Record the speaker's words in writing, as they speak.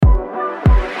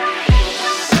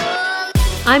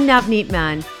I'm Navneet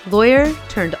Mann, lawyer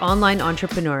turned online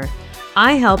entrepreneur.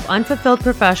 I help unfulfilled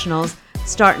professionals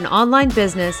start an online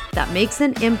business that makes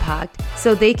an impact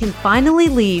so they can finally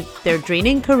leave their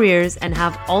draining careers and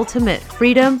have ultimate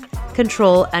freedom,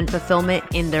 control, and fulfillment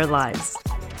in their lives.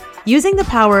 Using the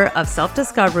power of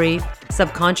self-discovery,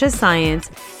 subconscious science,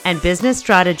 and business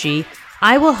strategy,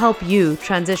 I will help you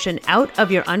transition out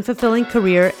of your unfulfilling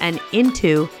career and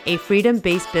into a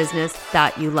freedom-based business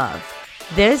that you love.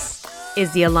 This is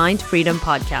the Aligned Freedom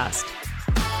Podcast.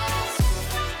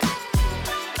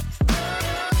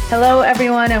 Hello,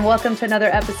 everyone, and welcome to another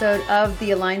episode of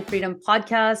the Aligned Freedom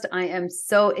Podcast. I am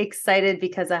so excited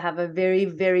because I have a very,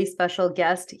 very special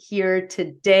guest here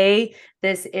today.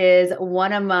 This is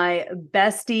one of my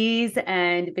besties,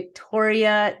 and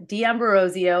Victoria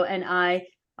D'Ambrosio, and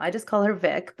I just call her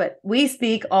Vic, but we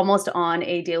speak almost on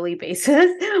a daily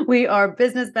basis. We are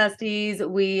business besties.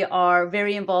 We are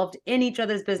very involved in each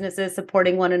other's businesses,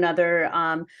 supporting one another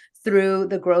through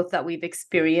the growth that we've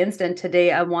experienced. And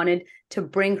today I wanted to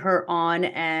bring her on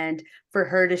and for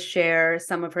her to share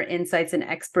some of her insights and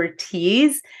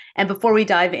expertise. And before we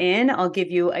dive in, I'll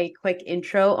give you a quick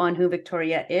intro on who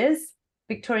Victoria is.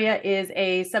 Victoria is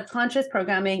a subconscious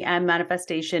programming and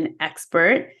manifestation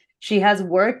expert. She has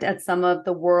worked at some of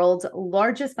the world's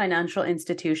largest financial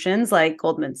institutions like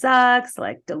Goldman Sachs,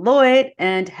 like Deloitte,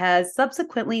 and has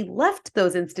subsequently left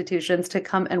those institutions to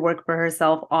come and work for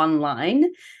herself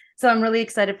online. So I'm really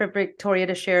excited for Victoria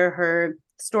to share her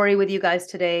story with you guys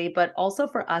today, but also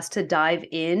for us to dive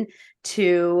in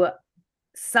to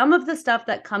some of the stuff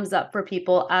that comes up for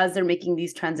people as they're making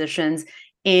these transitions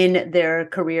in their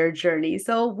career journey.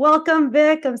 So welcome,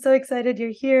 Vic. I'm so excited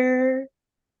you're here.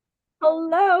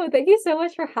 Hello, thank you so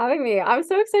much for having me. I'm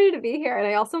so excited to be here. And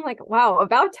I also am like, wow,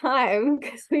 about time,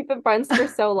 because we've been friends for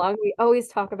so long. We always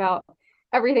talk about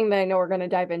everything that I know we're going to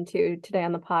dive into today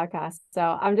on the podcast. So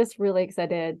I'm just really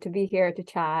excited to be here to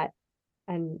chat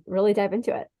and really dive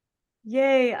into it.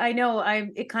 Yay. I know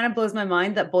it kind of blows my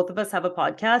mind that both of us have a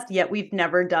podcast, yet we've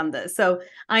never done this. So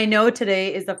I know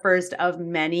today is the first of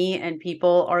many, and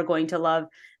people are going to love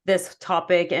this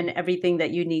topic and everything that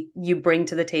you bring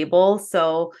to the table.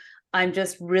 So I'm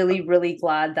just really, really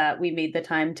glad that we made the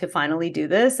time to finally do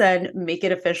this and make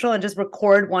it official and just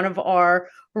record one of our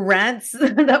rants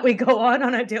that we go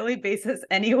on a daily basis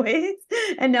anyways.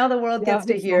 And now the world gets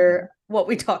to hear what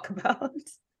we talk about.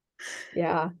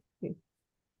 Yeah.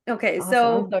 Okay, awesome.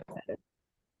 so I'm so excited.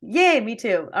 Yay, me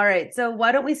too. All right, so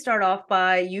why don't we start off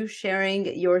by you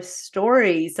sharing your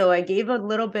story? So I gave a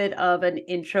little bit of an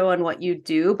intro on what you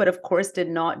do, but of course did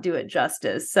not do it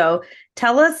justice. So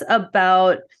tell us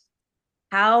about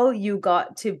how you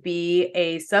got to be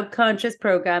a subconscious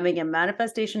programming and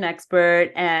manifestation expert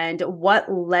and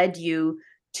what led you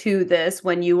to this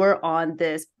when you were on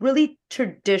this really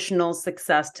traditional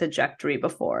success trajectory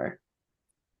before.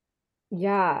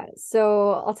 Yeah,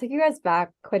 so I'll take you guys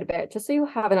back quite a bit just so you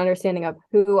have an understanding of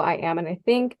who I am. And I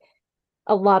think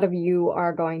a lot of you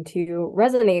are going to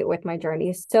resonate with my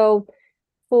journey. So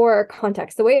for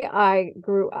context, the way I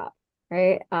grew up,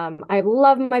 right? I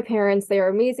love my parents. They are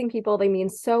amazing people. They mean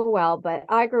so well, but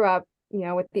I grew up,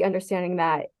 with the understanding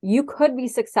that you could be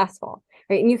successful,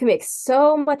 right? And you can make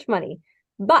so much money.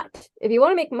 But if you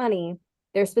want to make money,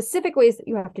 there are specific ways that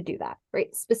you have to do that,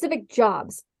 right? Specific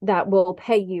jobs that will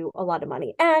pay you a lot of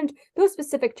money. And those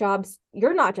specific jobs,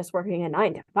 you're not just working a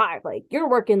 9 to 5, like you're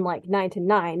working like 9 to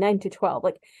 9, 9 to 12.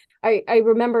 Like I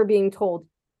remember being told,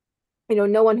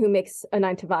 no one who makes a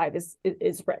 9 to 5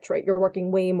 is rich, right? You're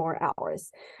working way more hours.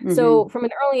 Mm-hmm. So from an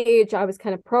early age, I was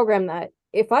kind of programmed that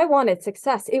if I wanted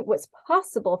success, it was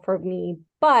possible for me,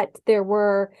 but there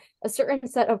were a certain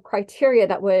set of criteria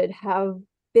that would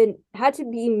had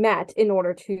to be met in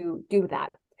order to do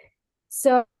that.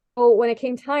 So when it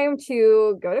came time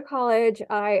to go to college,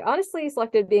 I honestly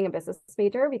selected being a business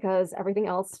major because everything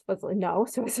else was a no.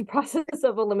 So it's a process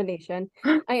of elimination.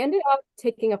 I ended up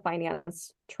taking a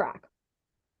finance track.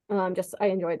 I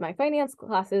enjoyed my finance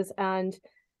classes, and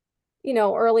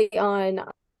early on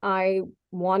I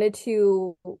wanted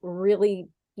to really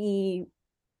be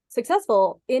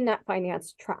successful in that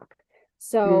finance track.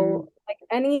 So like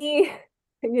any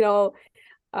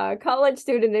college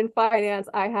student in finance,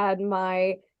 I had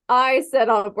my eyes set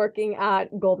on working at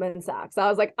Goldman Sachs. I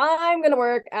was like, I'm going to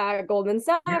work at Goldman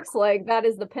Sachs. Like that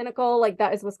is the pinnacle. Like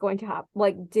that is what's going to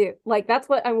happen. That's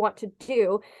what I want to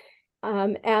do.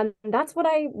 And that's what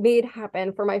I made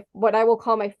happen for what I will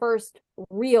call my first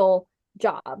real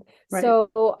job. Right.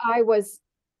 So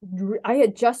I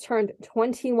had just turned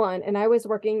 21 and I was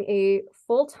working a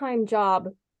full-time job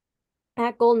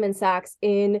at Goldman Sachs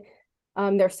in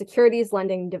their securities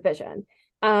lending division.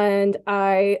 And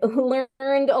I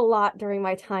learned a lot during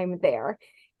my time there.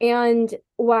 And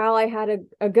while I had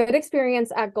a good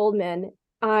experience at Goldman,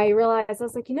 I realized I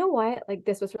was like, you know what? Like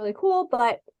this was really cool,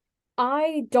 but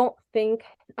I don't think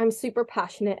I'm super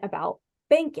passionate about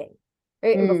banking.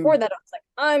 Right. And before that, I was like,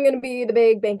 I'm going to be the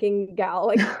big banking gal.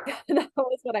 Like that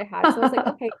was what I had. So I was like,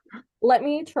 okay, let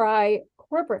me try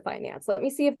corporate finance. Let me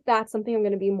see if that's something I'm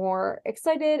going to be more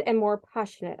excited and more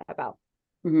passionate about.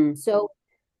 Mm-hmm. So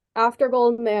after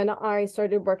Goldman, I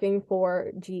started working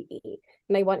for GE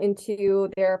and I went into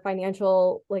their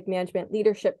financial like management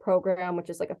leadership program, which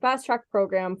is like a fast track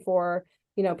program for,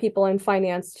 people in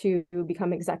finance to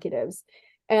become executives,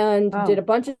 and did a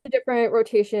bunch of different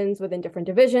rotations within different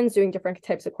divisions, doing different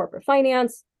types of corporate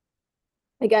finance.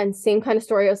 Again, same kind of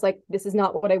story. I was like, this is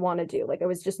not what I want to do. Like I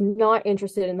was just not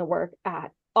interested in the work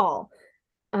at all.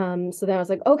 So then I was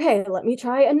like, okay, let me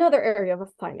try another area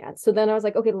of finance. So then I was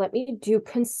like, okay, let me do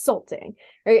consulting,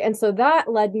 right? And so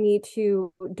that led me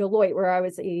to Deloitte, where I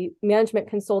was a management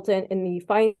consultant in the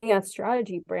finance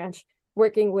strategy branch,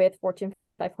 working with Fortune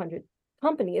 500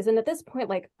 companies. And at this point,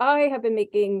 like I have been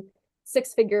making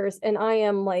six figures, and I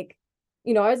am like,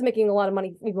 I was making a lot of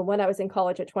money even when I was in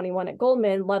college at 21 at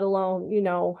Goldman, let alone,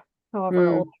 however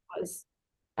old I was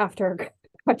after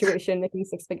graduation, making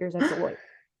six figures at Deloitte.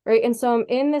 Right. And so I'm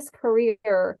in this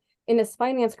career, in this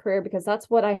finance career, because that's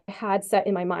what I had set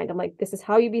in my mind. I'm like, this is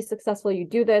how you be successful. You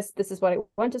do this. This is what I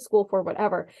went to school for,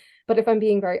 whatever. But if I'm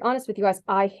being very honest with you guys,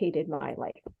 I hated my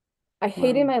life. I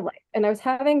hated my life. And I was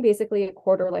having basically a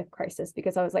quarter life crisis,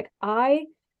 because I was like,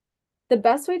 the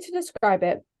best way to describe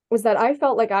it was that I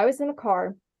felt like I was in a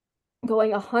car going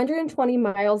 120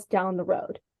 miles down the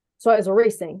road. So I was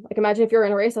racing. Like imagine if you're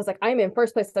in a race, I was like, I'm in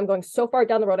first place. I'm going so far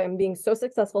down the road. I'm being so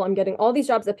successful. I'm getting all these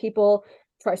jobs that people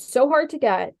try so hard to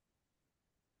get.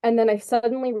 And then I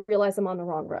suddenly realize I'm on the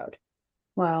wrong road.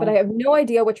 Wow. But I have no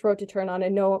idea which road to turn on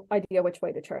and no idea which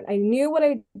way to turn. I knew what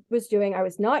I was doing. I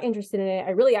was not interested in it.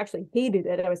 I really actually hated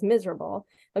it. I was miserable.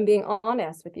 I'm being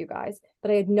honest with you guys,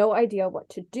 but I had no idea what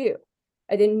to do.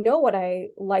 I didn't know what I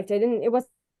liked. It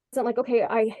wasn't like, okay,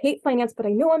 I hate finance, but I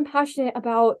know I'm passionate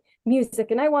about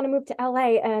music and I want to move to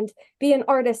LA and be an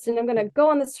artist, and I'm going to go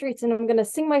on the streets and I'm going to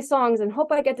sing my songs and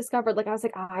hope I get discovered. Like I was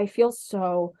like, I feel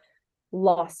so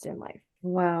lost in life.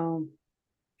 Wow.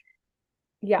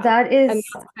 Yeah. That And is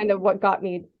that's kind of what got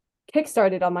me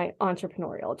kickstarted on my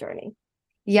entrepreneurial journey.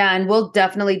 Yeah, and we'll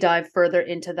definitely dive further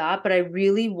into that. But I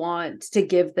really want to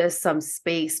give this some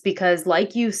space because,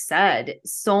 like you said,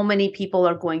 so many people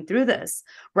are going through this,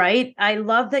 right? I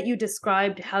love that you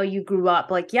described how you grew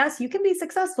up. Like, yes, you can be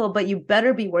successful, but you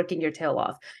better be working your tail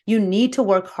off. You need to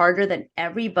work harder than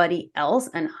everybody else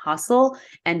and hustle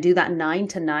and do that 9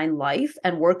 to 9 life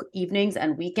and work evenings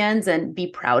and weekends and be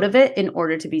proud of it in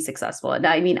order to be successful. And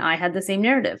I mean, I had the same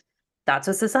narrative. That's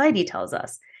what society tells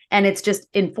us. And it's just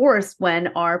enforced when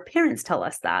our parents tell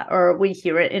us that, or we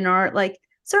hear it in our like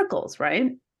circles,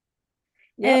 right?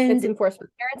 Yep, it's enforced with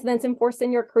parents, and then it's enforced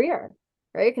in your career,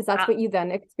 right? Because that's what you then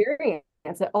experience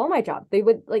at all my jobs. They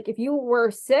would like if you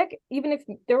were sick, even if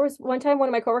there was one time one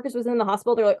of my coworkers was in the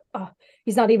hospital, they're like, oh,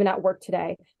 he's not even at work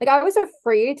today. Like I was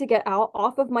afraid to get out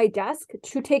off of my desk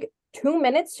to take 2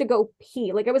 minutes to go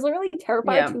pee. Like I was literally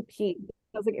terrified to pee.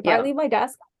 I was like, if I leave my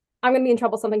desk, I'm gonna be in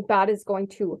trouble. Something bad is going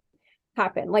to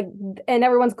happen. Like, and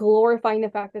everyone's glorifying the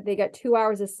fact that they get 2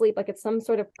 hours of sleep like it's some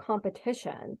sort of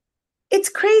competition. It's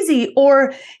crazy.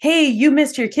 Or, hey, you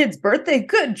missed your kid's birthday.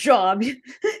 Good job.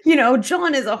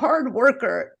 John is a hard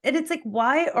worker. And it's like,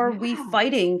 why are we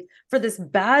fighting for this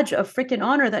badge of freaking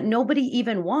honor that nobody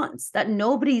even wants, that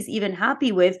nobody's even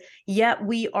happy with? Yet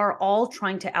we are all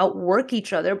trying to outwork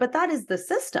each other. But that is the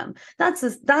system.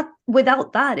 That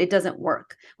without that, it doesn't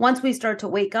work. Once we start to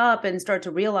wake up and start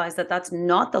to realize that that's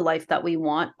not the life that we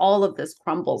want, all of this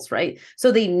crumbles, right?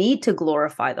 So they need to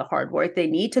glorify the hard work. They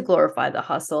need to glorify the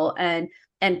hustle and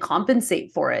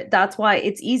compensate for it. That's why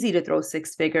it's easy to throw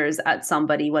six figures at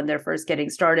somebody when they're first getting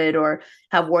started or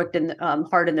have worked in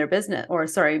hard in their business, or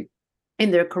sorry, in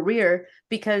their career,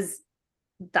 because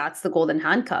that's the golden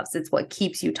handcuffs. It's what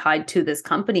keeps you tied to this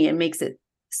company and makes it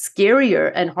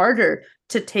scarier and harder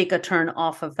to take a turn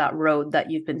off of that road that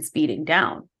you've been speeding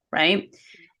down, right?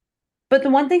 But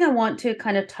the one thing I want to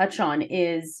kind of touch on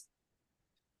is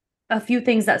a few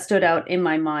things that stood out in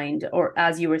my mind, or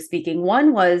as you were speaking.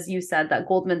 One was you said that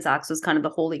Goldman Sachs was kind of the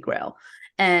holy grail,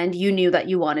 and you knew that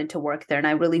you wanted to work there. And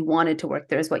I really wanted to work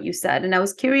there, is what you said. And I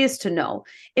was curious to know,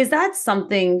 is that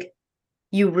something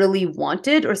you really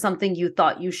wanted, or something you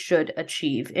thought you should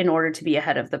achieve in order to be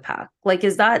ahead of the pack? Like,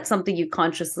 is that something you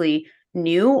consciously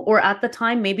knew, or at the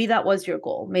time, maybe that was your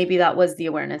goal? Maybe that was the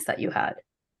awareness that you had.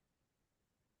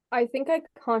 I think I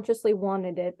consciously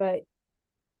wanted it, but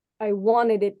I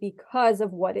wanted it because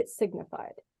of what it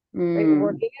signified, right? Mm,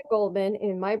 Working at Goldman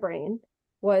in my brain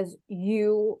was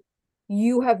you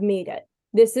have made it.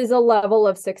 This is a level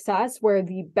of success where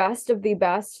the best of the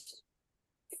best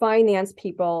finance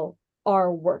people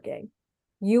are working.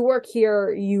 You work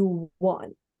here, you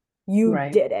won. You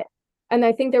right. did it. And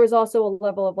I think there was also a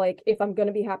level of like, if I'm going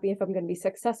to be happy, if I'm going to be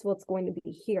successful, it's going to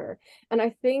be here. And I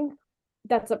think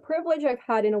that's a privilege I've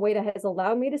had in a way that has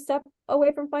allowed me to step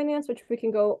away from finance, which we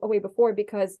can go away before,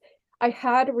 because I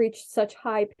had reached such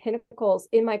high pinnacles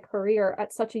in my career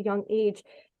at such a young age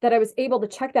that I was able to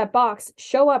check that box,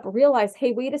 show up, realize,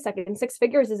 hey, wait a second, six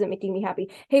figures isn't making me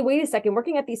happy. Hey, wait a second,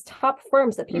 working at these top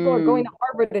firms that people are going Mm, to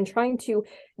Harvard and trying to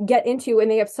get into, and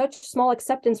they have such small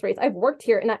acceptance rates. I've worked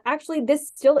here, and actually, this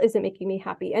still isn't making me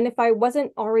happy. And if I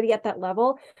wasn't already at that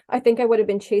level, I think I would have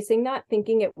been chasing that,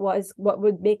 thinking it was what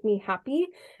would make me happy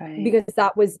right. because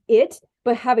that was it.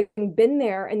 But having been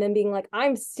there and then being like,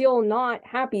 I'm still not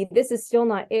happy, this is still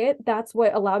not it, that's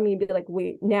what allowed me to be like,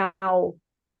 wait, now What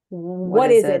what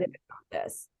is is it it? if it's not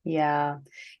this? Yeah.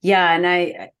 Yeah. And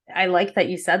I like that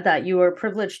you said that you were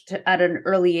privileged at an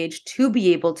early age to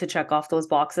be able to check off those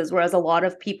boxes, whereas a lot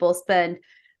of people spend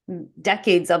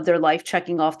decades of their life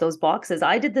checking off those boxes.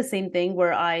 I did the same thing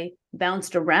where I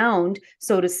bounced around,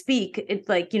 so to speak. It's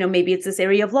like, maybe it's this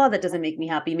area of law that doesn't make me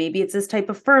happy. Maybe it's this type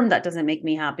of firm that doesn't make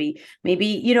me happy.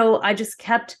 Maybe, I just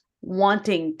kept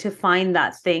wanting to find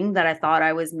that thing that I thought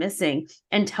I was missing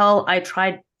until I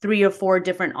tried three or four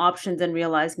different options and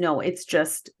realized, no, it's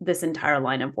just this entire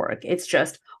line of work. It's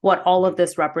just what all of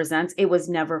this represents. It was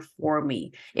never for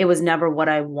me. It was never what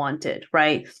I wanted.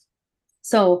 Right.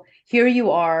 So here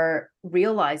you are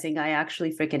realizing I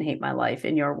actually freaking hate my life,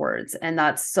 in your words. And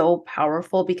that's so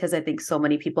powerful because I think so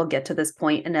many people get to this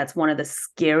point, and that's one of the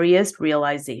scariest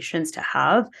realizations to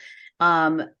have.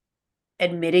 Um,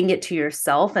 Admitting it to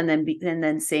yourself and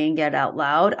then saying it out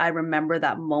loud. I remember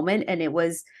that moment, and it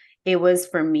was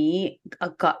for me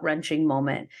a gut-wrenching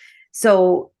moment.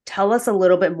 So tell us a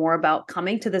little bit more about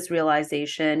coming to this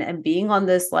realization and being on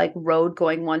this like road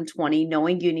going 120,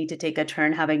 knowing you need to take a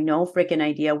turn, having no freaking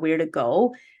idea where to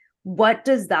go. What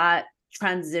does that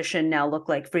transition now look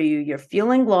like for you? You're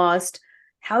feeling lost.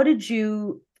 How did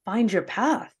you find your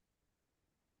path?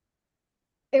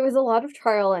 It was a lot of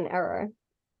trial and error.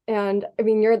 And I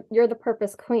mean, you're the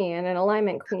purpose queen and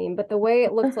alignment queen, but the way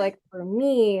it looked like for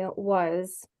me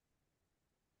was,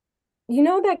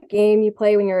 that game you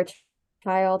play when you're a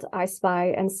child, I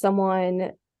Spy, and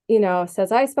someone,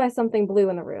 says, I spy something blue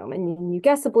in the room, and you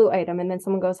guess a blue item, and then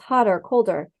someone goes hotter,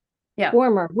 colder, Yeah.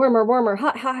 warmer, warmer, warmer,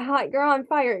 hot, hot, hot, you're on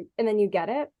fire, and then you get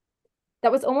it.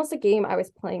 That was almost a game I was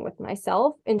playing with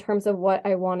myself in terms of what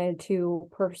I wanted to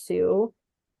pursue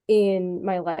in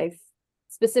my life,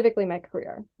 specifically my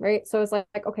career, right? So it's like,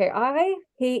 okay, I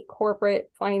hate corporate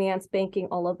finance, banking,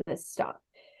 all of this stuff.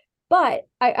 But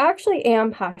I actually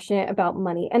am passionate about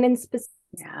money. And in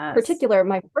Yes. particular,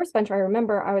 my first venture, I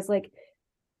remember I was like,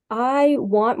 I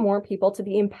want more people to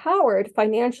be empowered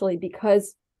financially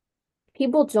because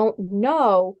people don't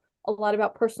know a lot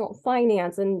about personal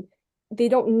finance, and they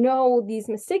don't know these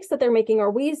mistakes that they're making or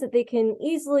ways that they can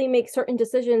easily make certain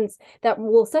decisions that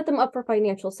will set them up for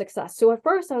financial success. So at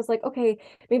first I was like, okay,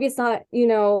 maybe it's not,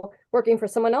 working for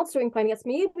someone else doing finance.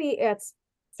 Maybe it's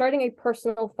starting a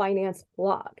personal finance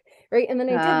blog, right? And then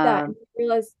I did that and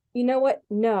realized, you know what?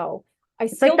 No, I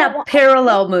It's like still don't that want,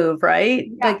 parallel move,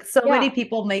 right? yeah, Like so yeah. many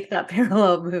people make that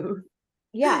parallel move.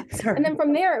 Yeah. And then Sorry.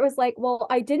 from there, it was like, well,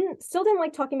 I still didn't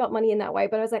like talking about money in that way,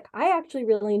 but I was like, I actually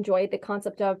really enjoyed the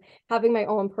concept of having my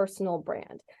own personal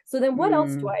brand. So then what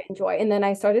else do Mm, I enjoy? And then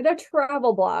I started a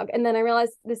travel blog. And then I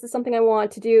realized this is something I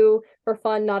want to do for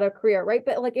fun, not a career, right?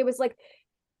 But like, it was like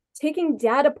taking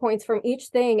data points from each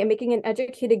thing and making an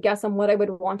educated guess on what I would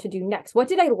want to do next. What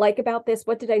did I like about this?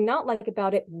 What did I not like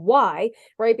about it? Why?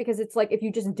 Right? Because it's like if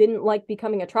you just didn't like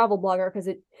becoming a travel blogger because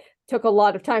it took a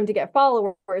lot of time to get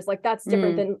followers, like that's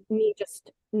different mm, than me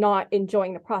just not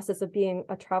enjoying the process of being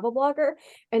a travel blogger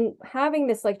and having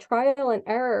this like trial and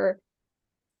error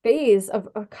phase of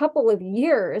a couple of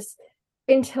years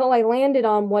until I landed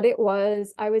on what it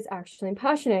was I was actually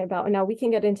passionate about. And now we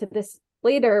can get into this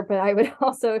later, but I would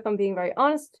also, if I'm being very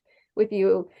honest with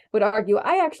you, would argue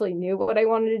I actually knew what I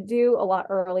wanted to do a lot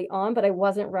early on, but I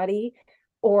wasn't ready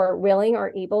or willing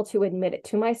or able to admit it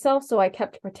to myself. So I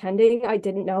kept pretending I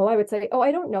didn't know. I would say, oh,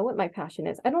 I don't know what my passion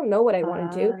is. I don't know what I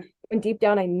want to do. uh, And deep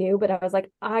down I knew, but I was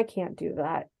like, I can't do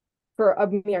that for a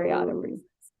myriad of ooh. reasons.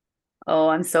 Oh,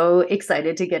 I'm so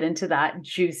excited to get into that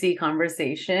juicy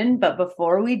conversation. But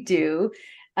before we do,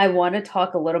 I want to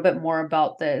talk a little bit more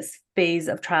about this phase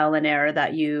of trial and error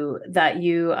that you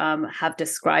have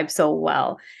described so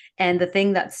well. And the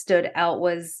thing that stood out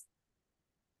was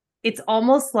it's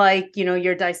almost like,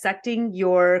 you're dissecting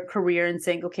your career and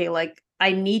saying, okay, like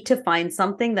I need to find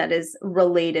something that is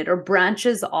related or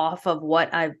branches off of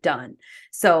what I've done.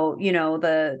 So,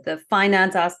 the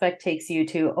finance aspect takes you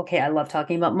to, okay, I love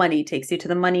talking about money, takes you to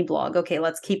the money blog. Okay,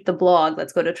 let's keep the blog.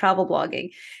 Let's go to travel blogging.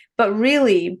 But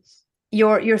really,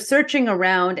 you're searching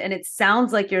around, and it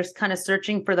sounds like you're kind of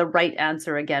searching for the right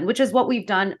answer again, which is what we've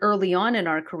done early on in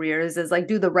our careers, is like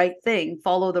do the right thing,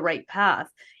 follow the right path.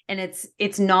 And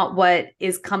it's not what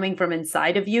is coming from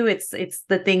inside of you. It's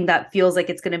the thing that feels like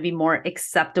it's going to be more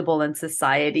acceptable in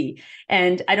society.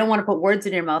 And I don't want to put words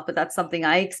in your mouth, but that's something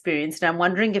I experienced. And I'm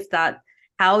wondering if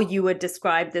how you would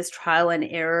describe this trial and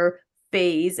error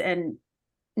phase, and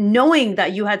knowing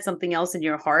that you had something else in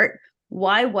your heart,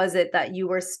 why was it that you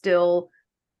were still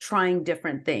trying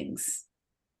different things?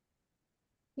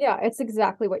 Yeah, it's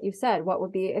exactly what you said. What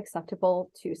would be acceptable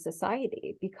to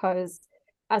society? Because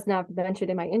as Nav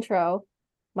mentioned in my intro,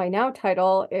 my now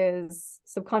title is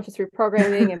subconscious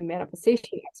reprogramming and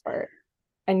manifestation expert.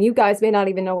 And you guys may not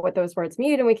even know what those words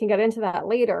mean, and we can get into that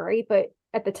later, right? But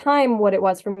at the time, what it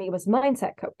was for me was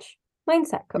mindset coach.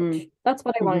 Mindset coach. That's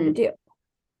what I wanted to do.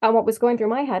 And what was going through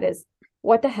my head is,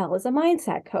 what the hell is a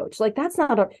mindset coach? Like,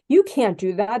 you can't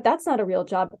do that. That's not a real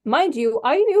job. Mind you,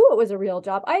 I knew it was a real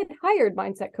job. I had hired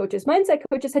mindset coaches. Mindset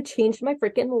coaches had changed my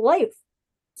freaking life.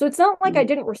 So it's not like I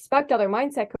didn't respect other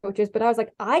mindset coaches, but I was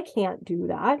like, I can't do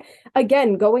that.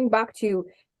 Again, going back to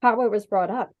how I was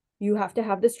brought up, you have to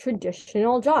have this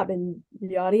traditional job and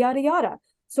yada, yada, yada.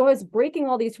 So I was breaking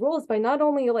all these rules by not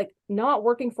only like not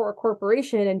working for a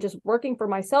corporation and just working for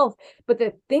myself, but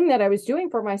the thing that I was doing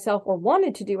for myself or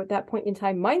wanted to do at that point in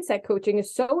time, mindset coaching,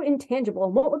 is so intangible.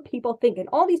 And what would people think? And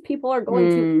all these people are going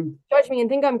to judge me and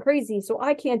think I'm crazy. So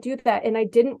I can't do that. And I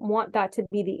didn't want that to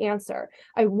be the answer.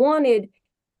 I wanted,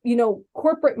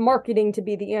 corporate marketing to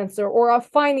be the answer, or a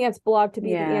finance blog to be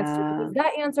the answer, because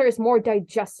that answer is more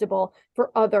digestible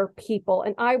for other people.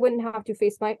 And I wouldn't have to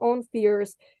face my own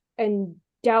fears and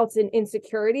doubts and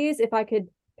insecurities if I could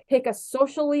pick a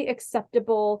socially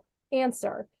acceptable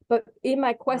answer. But in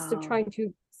my quest of trying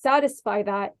to satisfy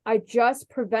that, I just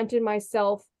prevented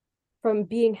myself from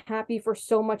being happy for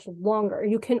so much longer.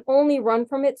 You can only run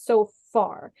from it so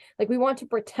far. Like, we want to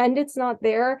pretend it's not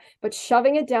there, but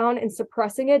shoving it down and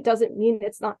suppressing it doesn't mean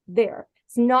it's not there.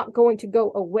 It's not going to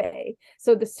go away.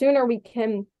 So the sooner we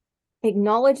can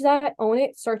acknowledge that, own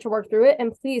it, start to work through it.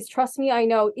 And please trust me, I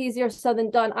know, easier said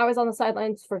than done. I was on the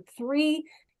sidelines for 3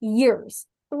 years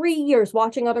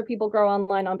watching other people grow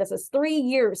online on business, 3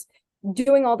 years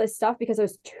doing all this stuff because I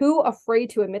was too afraid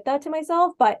to admit that to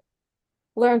myself. But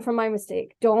learn from my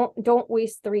mistake. Don't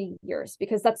waste 3 years,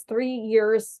 because that's 3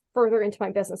 years further into my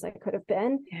business I could have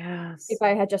been if I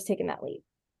had just taken that leap.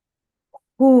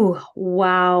 Ooh,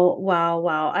 wow, wow,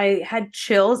 wow. I had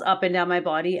chills up and down my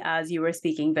body as you were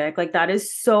speaking, Vic. Like, that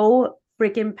is so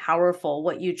freaking powerful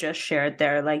what you just shared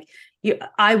there. Like,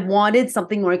 I wanted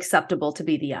something more acceptable to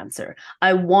be the answer.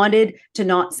 I wanted to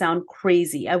not sound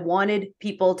crazy. I wanted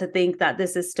people to think that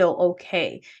this is still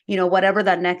okay, whatever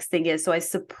that next thing is. So I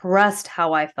suppressed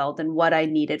how I felt and what I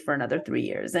needed for another 3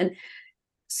 years. And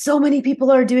so many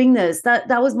people are doing this. That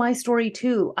was my story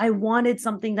too. I wanted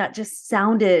something that just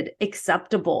sounded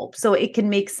acceptable, so it can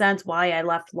make sense why I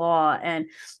left law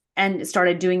and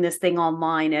started doing this thing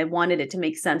online. I wanted it to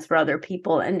make sense for other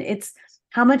people. And it's,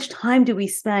 how much time do we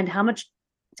spend? How much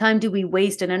time do we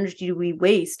waste and energy do we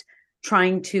waste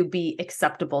trying to be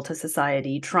acceptable to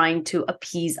society, trying to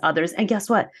appease others? And guess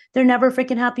what? They're never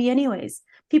freaking happy anyways.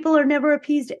 People are never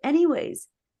appeased anyways.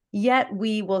 Yet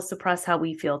we will suppress how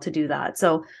we feel to do that.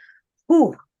 So,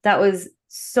 that was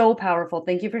so powerful.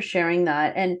 Thank you for sharing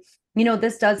that. And,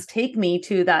 this does take me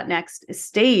to that next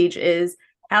stage, is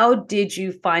how did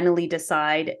you finally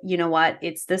decide, what,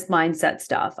 it's this mindset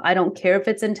stuff. I don't care if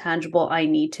it's intangible. I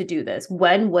need to do this.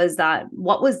 When was that?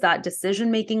 What was that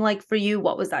decision making like for you?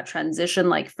 What was that transition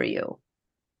like for you?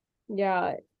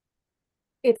 Yeah,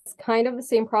 it's kind of the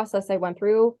same process I went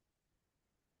through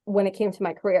when it came to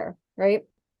my career, right?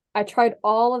 I tried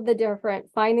all of the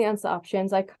different finance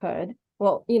options I could.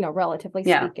 Well, relatively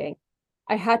speaking,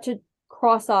 I had to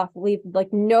cross off, leave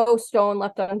like no stone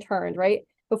left unturned, right?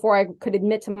 Before I could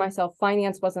admit to myself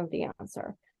finance wasn't the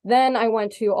answer. Then I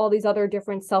went to all these other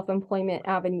different self-employment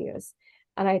avenues,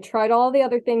 and I tried all the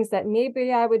other things that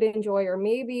maybe I would enjoy or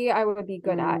maybe I would be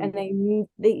good at, and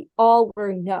they all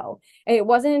were no. And it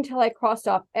wasn't until I crossed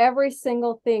off every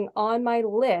single thing on my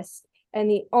list And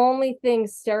the only thing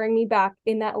staring me back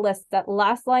in that list, that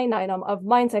last line item of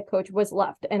mindset coach, was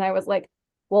left. And I was like,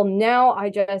 well, now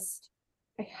I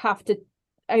have to,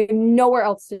 I have nowhere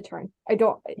else to turn.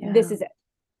 This is it.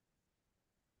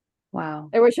 Wow.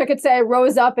 I wish I could say I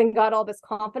rose up and got all this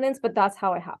confidence, but that's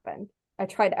how it happened. I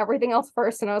tried everything else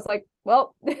first and I was like,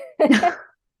 well,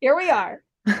 here we are.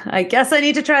 I guess I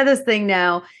need to try this thing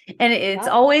now. And it's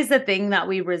always the thing that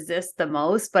we resist the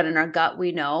most, but in our gut,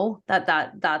 we know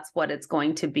that's what it's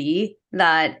going to be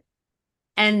that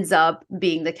ends up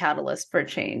being the catalyst for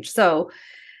change. So,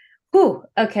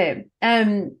 okay.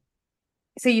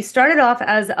 So you started off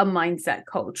as a mindset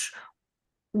coach.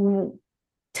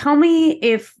 Tell me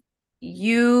if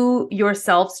you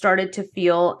yourself started to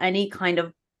feel any kind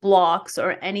of blocks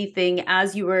or anything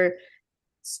as you were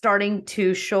starting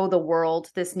to show the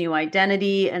world this new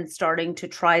identity and starting to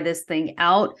try this thing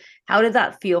out. How did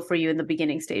that feel for you in the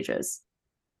beginning stages?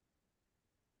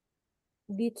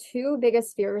 The two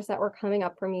biggest fears that were coming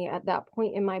up for me at that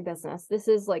point in my business, this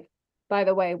is like, by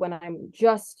the way, when I'm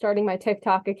just starting my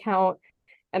TikTok account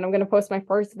and I'm going to post my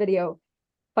first video,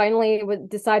 finally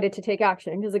decided to take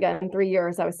action because, again, 3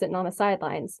 years I was sitting on the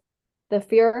sidelines. The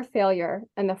fear of failure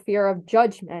and the fear of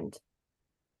judgment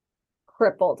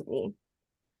crippled me.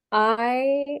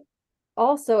 I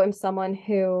also am someone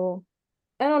who,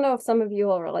 I don't know if some of you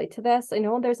will relate to this. I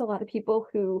know there's a lot of people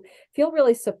who feel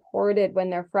really supported when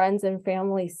their friends and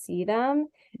family see them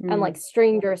and like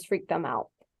strangers freak them out.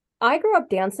 I grew up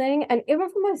dancing, and even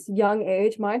from a young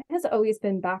age, mine has always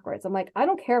been backwards. I'm like, I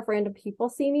don't care if random people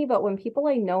see me, but when people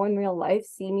I know in real life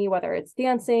see me, whether it's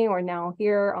dancing or now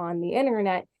here on the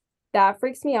internet, that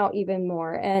freaks me out even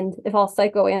more. And if I'll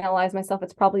psychoanalyze myself,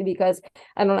 it's probably because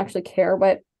I don't actually care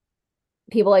what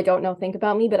people I don't know think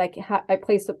about me, but I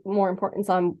place more importance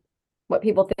on what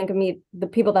people think of me, the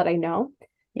people that I know.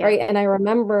 Yeah. Right. And I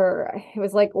remember it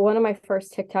was like one of my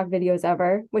first TikTok videos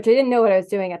ever, which I didn't know what I was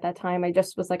doing at that time. I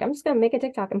just was like, I'm just going to make a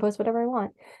TikTok and post whatever I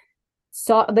want.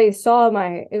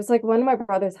 It was like one of my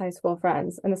brother's high school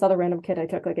friends and this other random kid I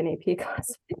took like an AP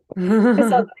class. I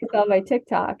saw my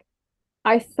TikTok.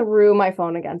 I threw my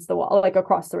phone against the wall, like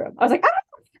across the room. I was like, ah!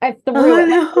 I threw it.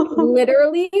 No.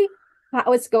 Literally, I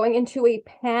was going into a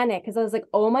panic because I was like,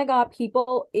 oh my God,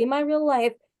 people in my real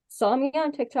life saw me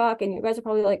on TikTok, and you guys are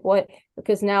probably like, what?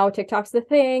 Because now TikTok's the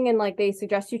thing, and like they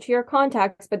suggest you to your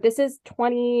contacts, but this is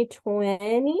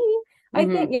 2020, I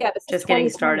think. Yeah, this just getting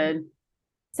started.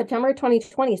 September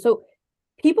 2020. So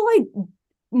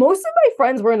most of my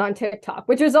friends weren't on TikTok,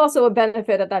 which was also a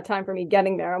benefit at that time for me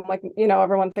getting there. I'm like,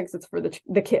 everyone thinks it's for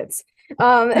the kids.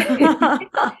 But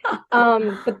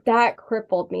that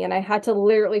crippled me, and I had to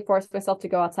literally force myself to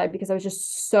go outside because I was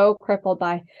just so crippled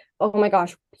by, oh my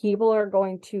gosh, people are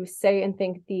going to say and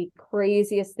think the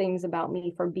craziest things about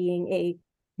me for being a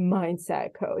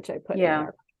mindset coach. I put in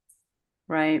there.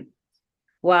 Right.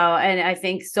 Wow. And I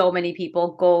think so many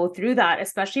people go through that,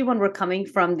 especially when we're coming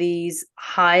from these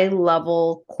high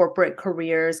level corporate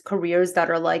careers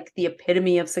that are like the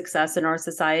epitome of success in our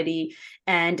society.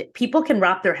 And people can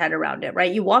wrap their head around it,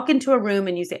 right? You walk into a room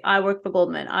and you say, I work for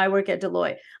Goldman, I work at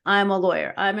Deloitte, I'm a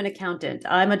lawyer, I'm an accountant,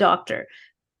 I'm a doctor.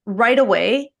 Right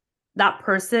away, that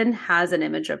person has an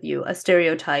image of you, a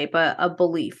stereotype, a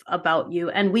belief about you.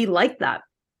 And we like that.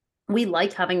 We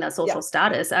like having that social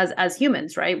status as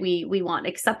humans, right? We want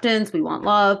acceptance, we want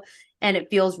love, and it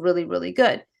feels really, really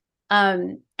good.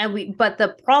 But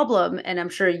the problem, and I'm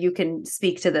sure you can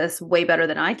speak to this way better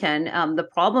than I can, the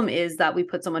problem is that we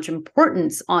put so much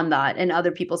importance on that and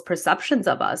other people's perceptions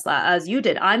of us, as you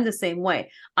did. I'm the same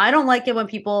way. I don't like it when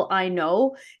people I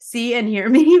know see and hear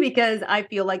me because I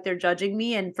feel like they're judging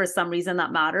me. And for some reason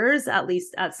that matters, at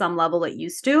least at some level it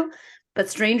used to. But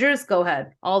strangers, go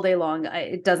ahead all day long.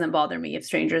 It doesn't bother me if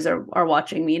strangers are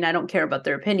watching me, and I don't care about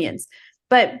their opinions.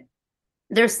 But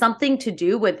there's something to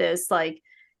do with this like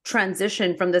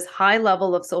transition from this high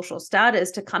level of social status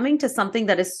to coming to something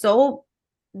that is so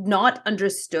not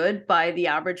understood by the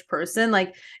average person.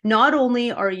 Like, not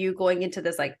only are you going into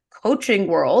this like coaching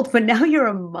world, but now you're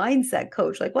a mindset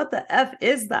coach. Like, what the F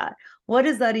is that? What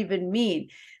does that even mean?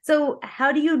 So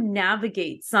how do you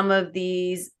navigate some of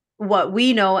these, what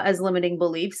we know as limiting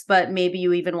beliefs, but maybe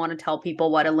you even want to tell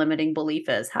people what a limiting belief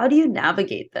is? How do you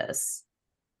navigate this?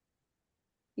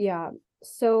 Yeah.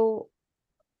 So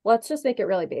let's just make it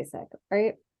really basic,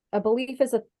 right? A belief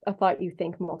is a thought you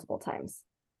think multiple times.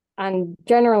 And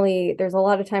generally, there's a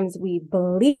lot of times we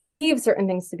believe certain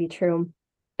things to be true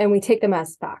and we take them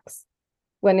as facts,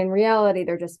 when in reality,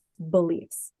 they're just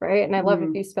beliefs, right? And I love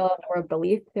if you spell out the word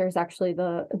belief, there's actually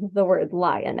the word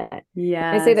lie in it.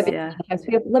 Yeah. I say that because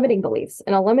we have limiting beliefs.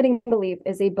 And a limiting belief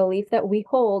is a belief that we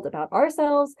hold about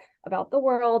ourselves, about the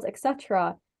world,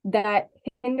 etc., that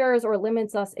hinders or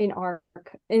limits us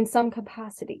in some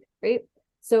capacity, right?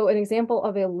 So an example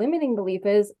of a limiting belief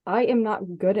is I am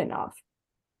not good enough,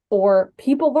 or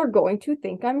people are going to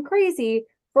think I'm crazy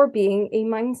for being a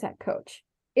mindset coach.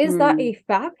 Is that a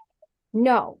fact?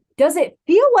 No. Does it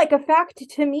feel like a fact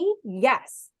to me?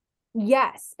 Yes.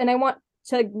 Yes. And I want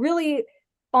to really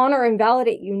honor and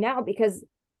validate you now because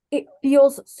it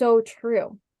feels so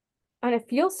true. And it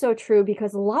feels so true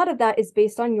because a lot of that is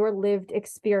based on your lived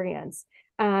experience.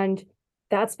 And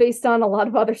that's based on a lot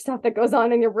of other stuff that goes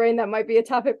on in your brain that might be a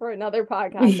topic for another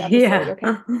podcast episode.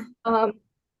 Okay.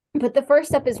 But the first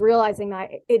step is realizing that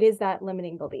it is that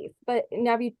limiting belief. But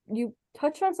now you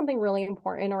touched on something really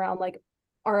important around like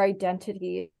our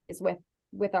identity is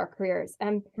with our careers.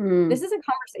 And this is a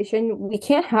conversation we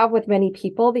can't have with many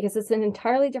people because it's an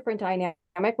entirely different dynamic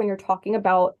when you're talking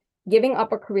about giving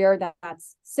up a career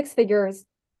that's six figures,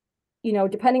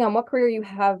 depending on what career you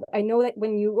have. I know that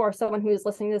when you are someone who is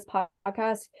listening to this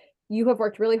podcast, you have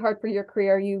worked really hard for your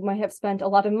career. You might have spent a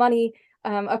lot of money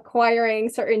acquiring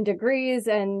certain degrees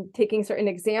and taking certain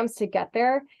exams to get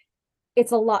there.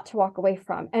 It's a lot to walk away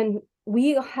from. And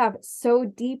we have so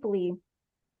deeply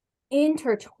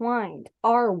intertwined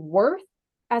our worth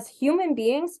as human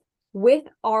beings with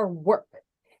our work.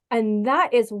 And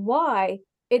that is why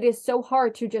it is so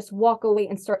hard to just walk away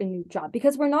and start a new job,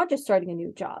 because we're not just starting a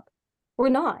new job. We're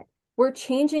not. We're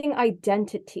changing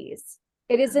identities.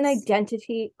 It is an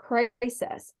identity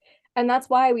crisis. And that's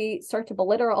why we start to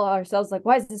belittle ourselves. Like,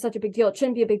 why is this such a big deal? It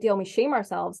shouldn't be a big deal. And we shame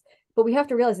ourselves. But we have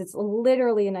to realize it's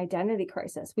literally an identity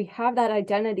crisis. We have that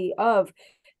identity of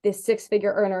this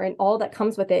six-figure earner and all that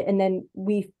comes with it. And then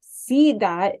we see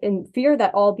that and fear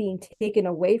that all being taken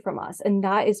away from us. And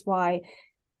that is why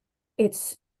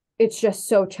it's just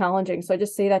so challenging. So I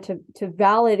just say that to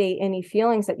validate any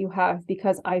feelings that you have,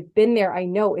 because I've been there. I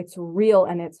know it's real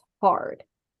and it's hard.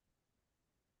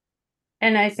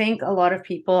 And I think a lot of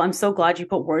people, I'm so glad you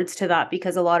put words to that,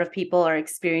 because a lot of people are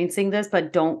experiencing this,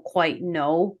 but don't quite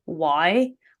know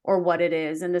why or what it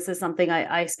is. And this is something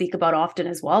I speak about often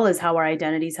as well, is how our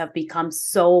identities have become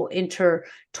so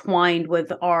intertwined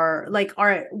with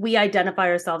we identify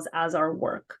ourselves as our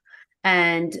work.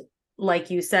 And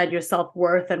like you said, your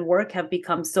self-worth and work have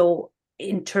become so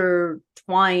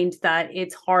intertwined that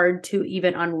it's hard to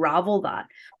even unravel that.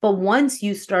 But once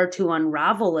you start to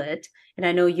unravel it, and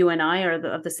I know you and I are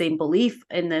of the same belief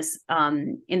in this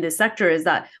sector, is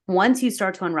that once you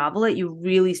start to unravel it, you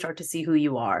really start to see who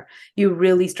you are. You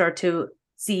really start to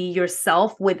see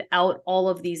yourself without all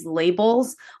of these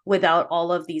labels, without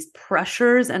all of these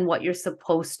pressures and what you're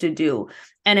supposed to do.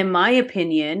 And in my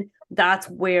opinion, that's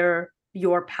where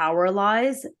your power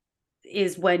lies,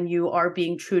 is when you are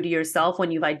being true to yourself,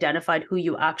 when you've identified who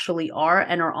you actually are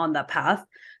and are on that path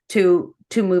to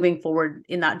moving forward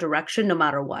in that direction, no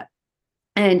matter what.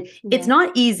 And it's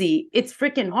not easy. It's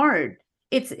freaking hard.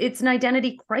 It's an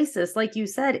identity crisis. Like you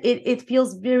said, it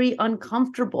feels very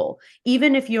uncomfortable.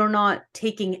 Even if you're not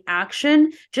taking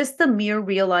action, just the mere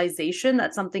realization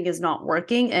that something is not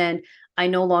working and I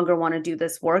no longer want to do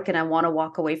this work and I want to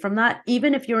walk away from that.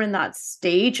 Even if you're in that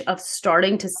stage of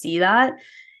starting to see that,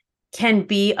 can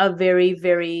be a very,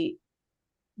 very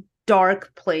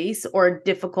dark place or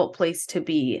difficult place to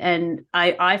be. And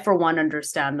I for one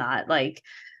understand that.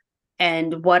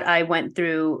 And what I went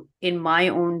through in my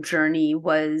own journey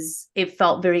was, it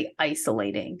felt very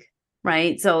isolating,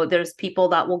 right? So there's people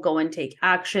that will go and take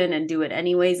action and do it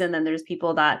anyways. And then there's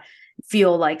people that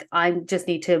feel like I just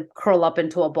need to curl up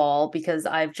into a ball because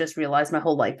I've just realized my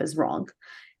whole life is wrong.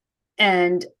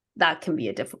 And that can be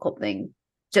a difficult thing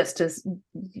just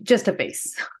to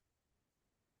face.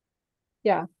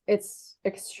 Yeah, it's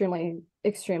extremely,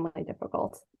 extremely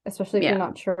difficult, especially if you're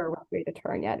not sure what way to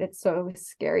turn yet. It's so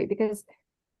scary because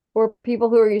we're people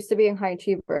who are used to being high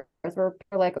achievers. We're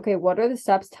like, okay, what are the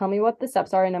steps? Tell me what the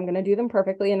steps are, and I'm going to do them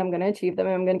perfectly, and I'm going to achieve them,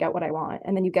 and I'm going to get what I want.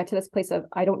 And then you get to this place of,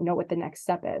 I don't know what the next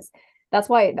step is. That's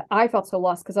why I felt so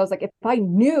lost, because I was like, if I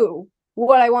knew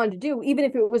what I wanted to do, even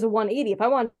if it was a 180, if I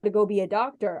wanted to go be a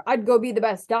doctor, I'd go be the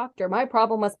best doctor. My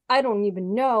problem was I don't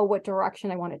even know what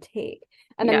direction I want to take.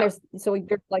 And then there's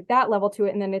like that level to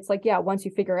it. And then it's like, once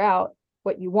you figure out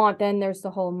what you want, then there's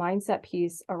the whole mindset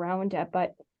piece around it.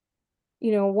 But,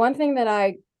 one thing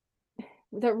that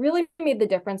really made the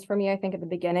difference for me, I think at the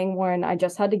beginning, when I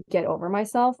just had to get over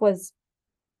myself, was,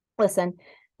 listen,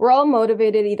 we're all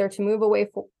motivated either to move away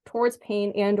towards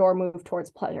pain and or move towards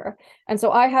pleasure. And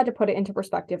so I had to put it into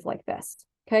perspective like this.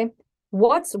 Okay.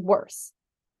 What's worse?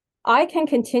 I can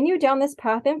continue down this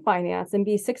path in finance and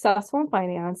be successful in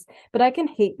finance, but I can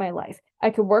hate my life.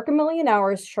 I could work a million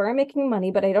hours. Sure, I'm making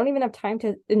money, but I don't even have time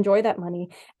to enjoy that money.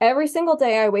 Every single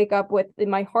day I wake up with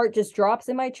my heart just drops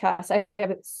in my chest. I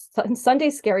have Sunday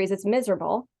scaries. It's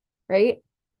miserable, right?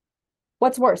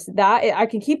 What's worse? That I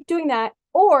can keep doing that,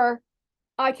 or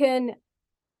I can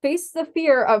face the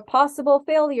fear of possible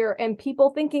failure and people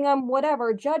thinking I'm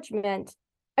whatever, judgment,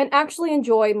 and actually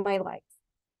enjoy my life.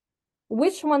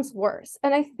 Which one's worse?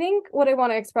 And I think what I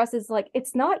want to express is like,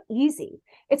 it's not easy.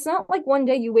 It's not like one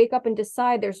day you wake up and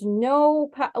decide there's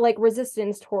no like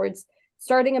resistance towards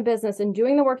starting a business and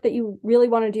doing the work that you really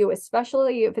want to do,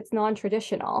 especially if it's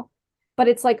non-traditional. But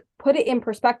it's like, put it in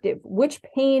perspective. Which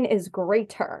pain is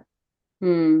greater?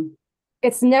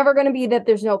 It's never going to be that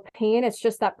there's no pain. It's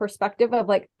just that perspective of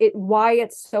like why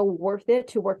it's so worth it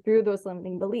to work through those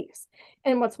limiting beliefs.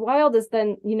 And what's wild is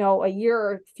then, a year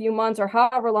or a few months or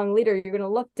however long later, you're going to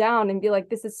look down and be like,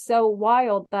 this is so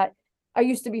wild that I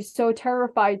used to be so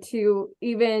terrified to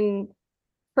even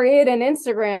create an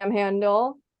Instagram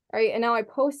handle, right? And now I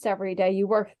post every day. You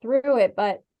work through it,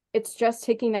 but it's just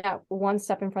taking that one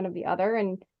step in front of the other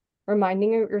and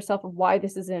reminding yourself of why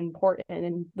this is important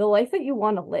and the life that you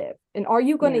want to live. And are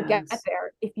you going to get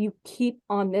there if you keep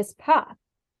on this path?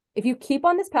 If you keep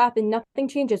on this path and nothing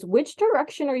changes, which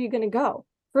direction are you going to go?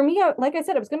 For me, like I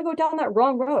said, I was going to go down that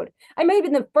wrong road. I may have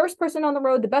been the first person on the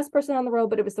road, the best person on the road,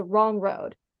 but it was the wrong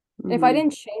road. And if I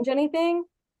didn't change anything,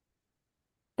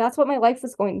 that's what my life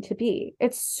was going to be.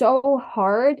 It's so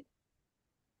hard.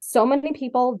 So many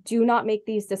people do not make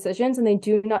these decisions and they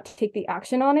do not take the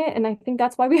action on it. And I think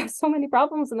that's why we have so many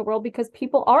problems in the world, because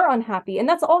people are unhappy. And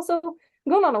that's also,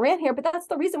 I'm going on a rant here, but that's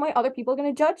the reason why other people are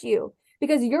going to judge you,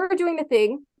 because you're doing the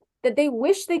thing that they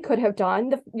wish they could have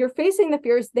done. You're facing the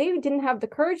fears they didn't have the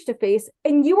courage to face,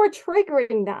 and you are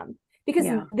triggering them because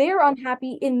they're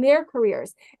unhappy in their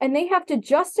careers and they have to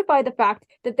justify the fact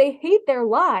that they hate their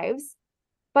lives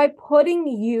by putting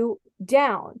you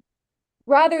down,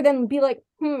 rather than be like,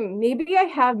 maybe I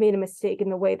have made a mistake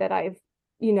in the way that I've,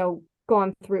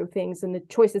 gone through things and the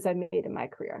choices I've made in my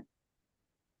career.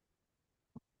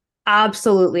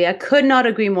 Absolutely. I could not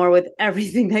agree more with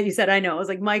everything that you said. I know. I was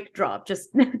like, mic drop. Just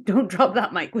don't drop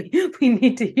that mic. We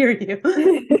need to hear you.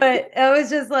 But I was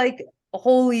just like,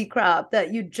 holy crap,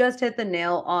 that you just hit the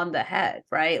nail on the head,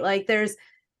 right? Like there's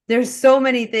so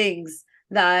many things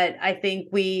that I think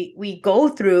we go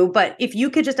through. But if you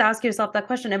could just ask yourself that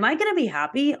question, am I going to be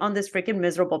happy on this freaking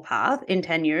miserable path in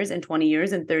 10 years and 20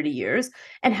 years and 30 years?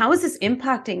 And how is this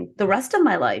impacting the rest of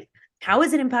my life? How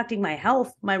is it impacting my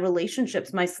health, my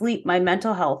relationships, my sleep, my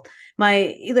mental health,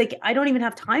 I don't even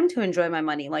have time to enjoy my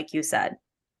money, like you said.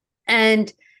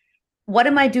 And what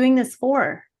am I doing this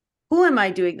for? Who am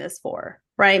I doing this for?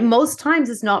 Right? Most times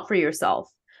it's not for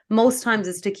yourself. Most times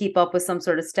it's to keep up with some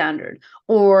sort of standard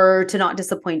or to not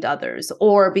disappoint others,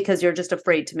 or because you're just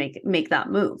afraid to make that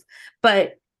move.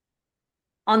 But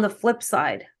on the flip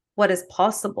side, what is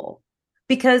possible?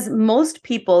 Because most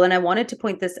people, and I wanted to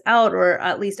point this out or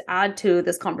at least add to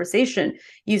this conversation,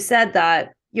 you said that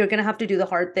you're going to have to do the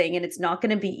hard thing and it's not going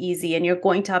to be easy and you're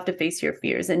going to have to face your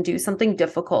fears and do something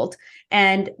difficult.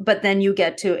 But then you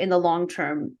get to, in the long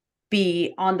term,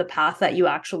 be on the path that you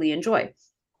actually enjoy.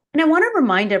 And I want to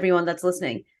remind everyone that's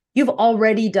listening, you've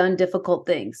already done difficult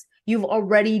things. You've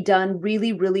already done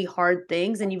really, really hard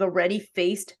things, and you've already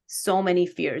faced so many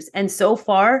fears. And so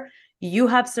far, you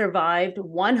have survived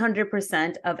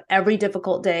 100% of every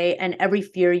difficult day and every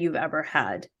fear you've ever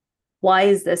had. Why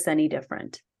is this any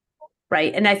different?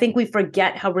 Right? And I think we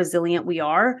forget how resilient we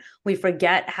are. We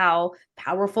forget how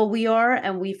powerful we are,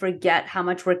 and we forget how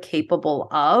much we're capable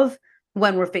of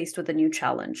when we're faced with a new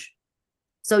challenge.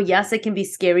 So yes, it can be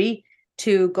scary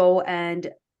to go and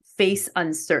face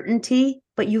uncertainty,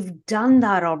 but you've done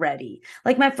that already.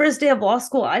 Like my first day of law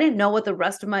school, I didn't know what the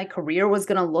rest of my career was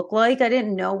going to look like. I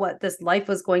didn't know what this life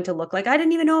was going to look like. I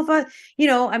didn't even know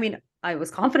if I was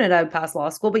confident I would pass law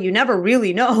school, but you never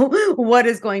really know what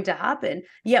is going to happen.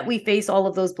 Yet we face all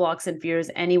of those blocks and fears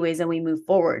anyways, and we move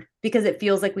forward because it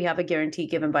feels like we have a guarantee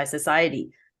given by society.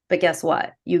 But guess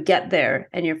what? You get there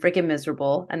and you're freaking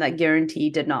miserable, and that guarantee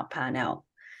did not pan out.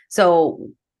 So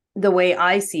the way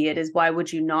I see it is, why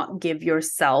would you not give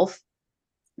yourself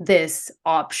this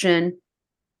option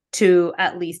to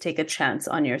at least take a chance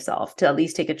on yourself, to at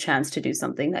least take a chance to do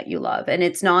something that you love? And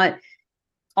it's not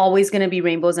always going to be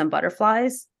rainbows and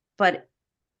butterflies, but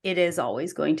it is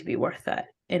always going to be worth it,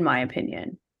 in my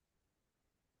opinion.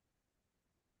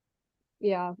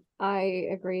 Yeah, I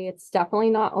agree. It's definitely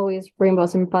not always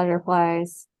rainbows and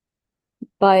butterflies,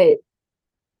 but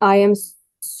I am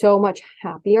so much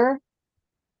happier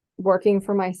working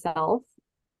for myself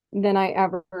than I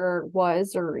ever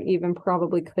was or even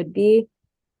probably could be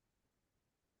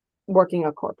working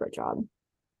a corporate job.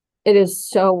 It is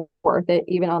so worth it,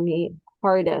 even on the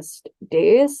hardest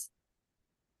days.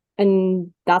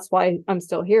 And that's why I'm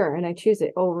still here and I choose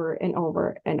it over and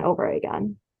over and over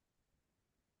again.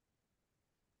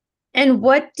 And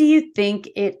what do you think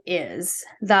it is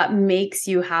that makes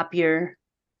you happier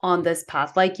on this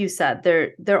path? Like you said,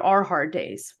 there are hard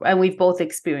days and we've both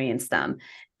experienced them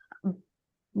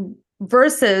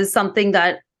versus something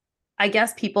that I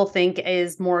guess people think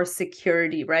is more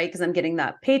security, right? Because I'm getting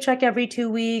that paycheck every 2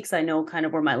 weeks. I know kind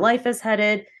of where my life is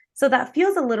headed. So that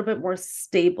feels a little bit more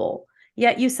stable.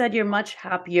 Yet you said you're much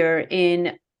happier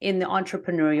in the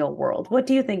entrepreneurial world. What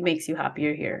do you think makes you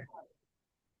happier here?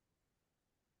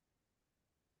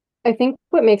 I think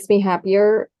what makes me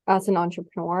happier as an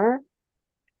entrepreneur,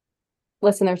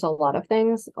 listen, there's a lot of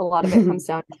things. A lot of it comes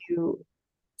down to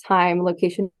time,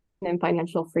 location, and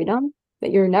financial freedom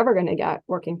that you're never going to get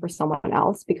working for someone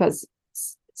else because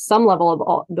some level of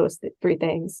all those three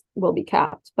things will be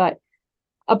capped. But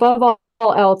above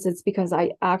all else, it's because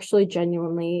I actually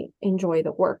genuinely enjoy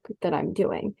the work that I'm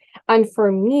doing. And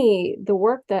for me, the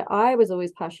work that I was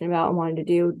always passionate about and wanted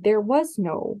to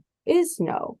do, is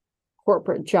no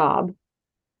corporate job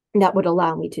that would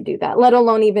allow me to do that, let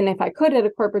alone even if I could at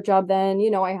a corporate job, then,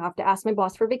 I have to ask my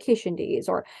boss for vacation days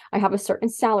or I have a certain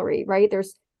salary, right?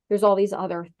 There's all these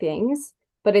other things,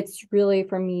 but it's really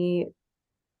for me,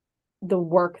 the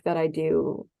work that I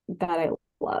do that I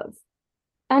love.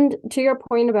 And to your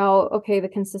point about, okay, the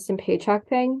consistent paycheck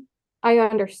thing, I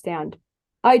understand.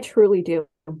 I truly do.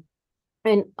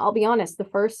 And I'll be honest, the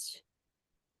first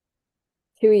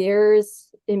 2 years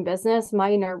in business,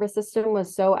 my nervous system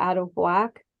was so out of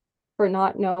whack for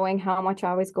not knowing how much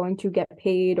I was going to get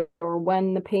paid or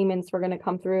when the payments were going to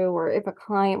come through or if a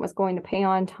client was going to pay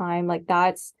on time. Like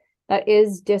that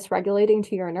is dysregulating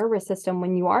to your nervous system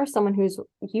when you are someone who's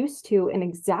used to an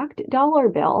exact dollar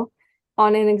bill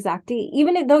on an exact date,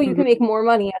 even though you can make more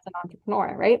money as an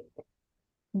entrepreneur, right?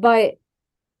 But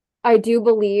I do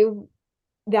believe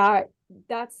that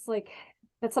that's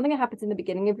something that happens in the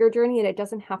beginning of your journey, and it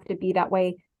doesn't have to be that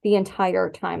way the entire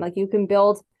time. Like you can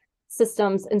build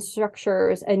systems and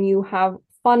structures and you have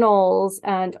funnels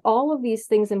and all of these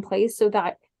things in place so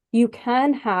that you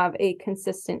can have a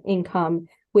consistent income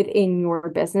within your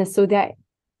business, so that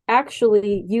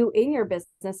actually you in your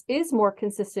business is more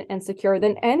consistent and secure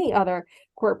than any other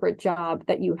corporate job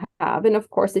that you have. And of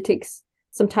course, it takes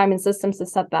some time and systems to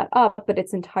set that up, but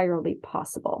it's entirely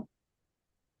possible.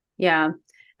 Yeah,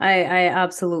 I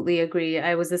absolutely agree.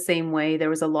 I was the same way. There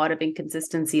was a lot of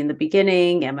inconsistency in the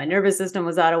beginning, and my nervous system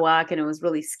was out of whack, and it was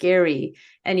really scary.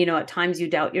 And, at times you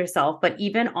doubt yourself, but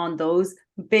even on those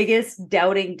biggest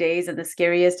doubting days and the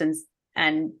scariest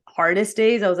and hardest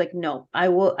days, I was like, no,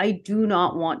 I do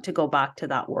not want to go back to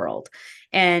that world.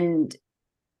 And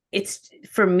it's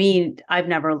for me, I've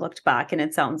never looked back, and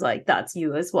it sounds like that's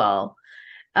you as well.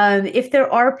 If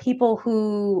there are people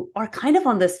who are kind of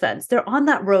on this fence, they're on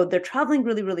that road, they're traveling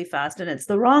really, really fast, and it's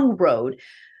the wrong road,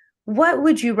 what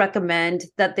would you recommend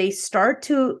that they start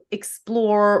to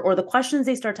explore, or the questions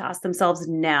they start to ask themselves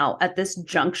now at this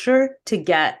juncture to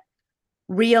get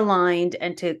realigned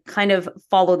and to kind of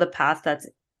follow the path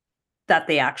that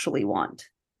they actually want?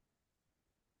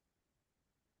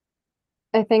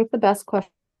 I think the best question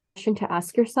to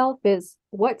ask yourself is,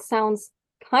 what sounds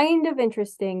kind of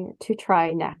interesting to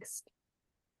try next?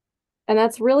 And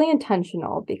that's really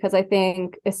intentional because I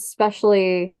think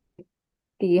especially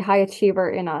the high achiever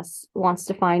in us wants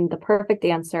to find the perfect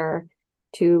answer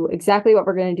to exactly what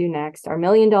we're going to do next, our $1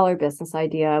 million business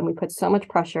idea. And we put so much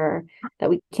pressure that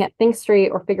we can't think straight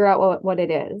or figure out what it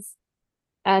is.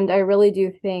 And I really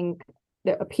do think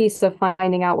that a piece of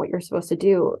finding out what you're supposed to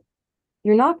do,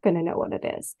 you're not going to know what it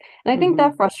is. And I think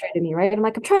that frustrated me, right? I'm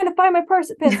like, I'm trying to find my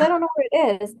purpose. I don't know what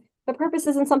it is. The purpose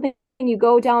isn't something you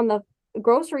go down the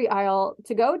grocery aisle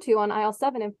to go to on aisle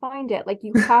 7 and find it. Like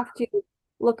you have to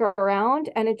look around,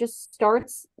 and it just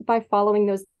starts by following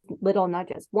those little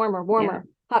nudges. Warmer,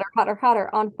 hotter, hotter,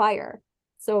 hotter, on fire.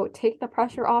 So take the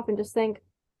pressure off and just think,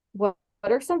 what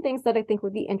are some things that I think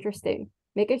would be interesting?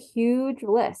 Make a huge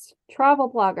list.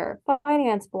 Travel blogger,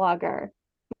 finance blogger,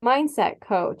 mindset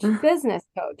coach, business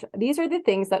coach. These are the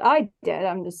things that I did.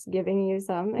 I'm just giving you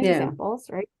some examples,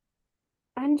 right?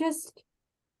 And just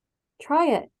try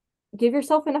it. Give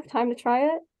yourself enough time to try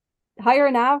it. Hire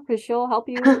an app because she'll help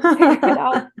you figure it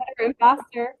out better and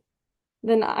faster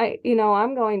than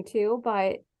I'm going to.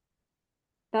 But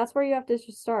that's where you have to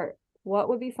just start. What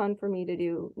would be fun for me to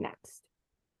do next?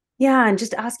 Yeah, and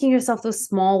just asking yourself those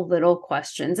small little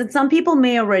questions. And some people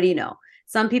may already know.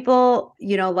 Some people,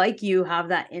 like you, have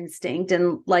that instinct,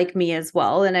 and like me as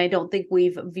well. And I don't think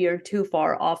we've veered too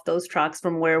far off those tracks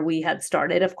from where we had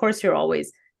started. Of course, you're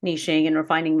always niching and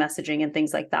refining messaging and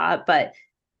things like that. But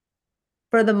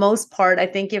for the most part, I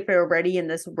think if you're already in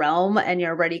this realm and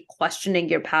you're already questioning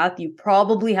your path, you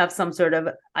probably have some sort of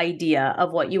idea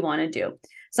of what you want to do.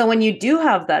 So when you do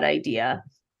have that idea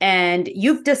and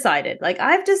you've decided, like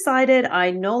I've decided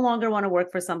I no longer want to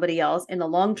work for somebody else in the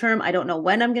long term. I don't know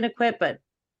when I'm going to quit, but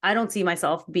I don't see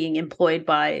myself being employed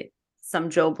by some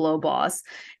Joe Blow boss,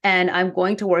 and I'm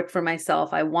going to work for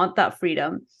myself. I want that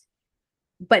freedom.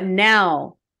 But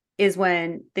now is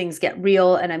when things get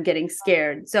real and I'm getting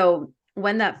scared. So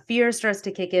when that fear starts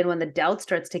to kick in, when the doubt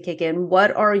starts to kick in,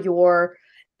 what are your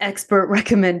expert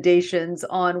recommendations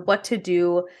on what to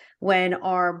do when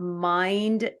our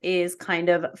mind is kind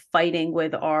of fighting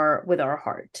with our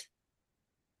heart?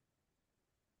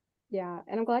 Yeah,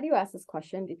 and I'm glad you asked this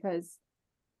question because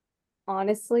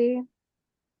honestly,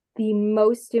 the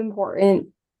most important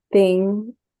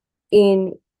thing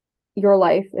in your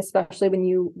life, especially when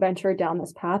you venture down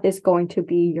this path, is going to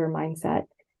be your mindset.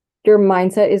 Your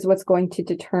mindset is what's going to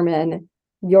determine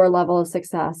your level of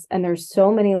success. And there's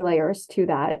so many layers to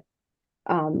that.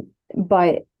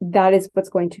 But that is what's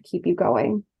going to keep you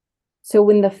going. So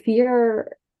when the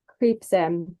fear creeps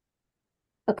in,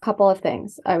 a couple of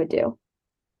things I would do.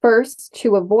 First,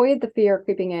 to avoid the fear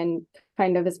creeping in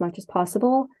kind of as much as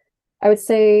possible, I would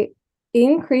say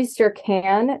increase your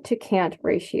can to can't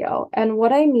ratio. And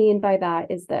what I mean by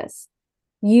that is this.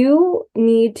 You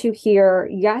need to hear,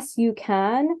 yes, you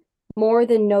can, more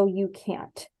than no, you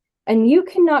can't. And you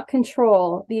cannot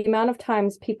control the amount of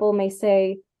times people may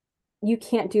say, you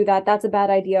can't do that. That's a bad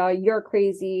idea. You're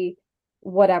crazy,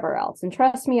 whatever else. And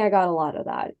trust me, I got a lot of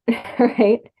that,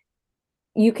 right?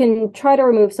 You can try to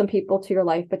remove some people to your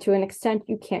life, but to an extent,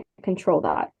 you can't control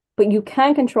that. But you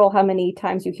can control how many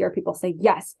times you hear people say,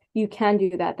 yes, you can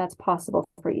do that. That's possible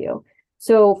for you.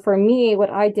 So for me,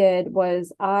 what I did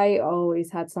was I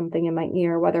always had something in my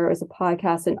ear, whether it was a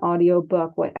podcast, an audio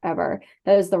book, whatever.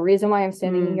 That is the reason why I'm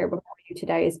standing here before you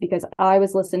today, is because I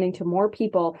was listening to more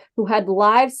people who had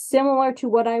lives similar to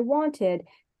what I wanted,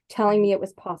 telling me it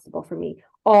was possible for me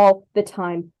all the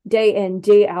time, day in,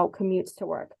 day out, commutes to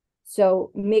work.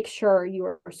 So make sure you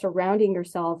are surrounding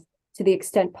yourself to the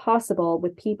extent possible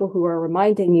with people who are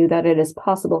reminding you that it is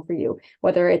possible for you,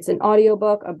 whether it's an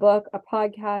audiobook, a book, a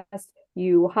podcast,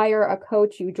 you hire a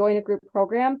coach, you join a group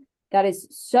program. That is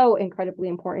so incredibly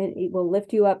important. It will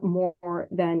lift you up more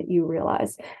than you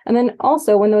realize. And then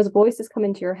also, when those voices come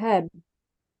into your head,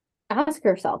 ask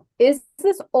yourself, is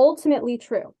this ultimately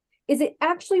true? Is it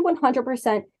actually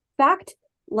 100% fact?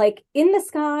 Like in the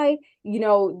sky,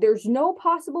 there's no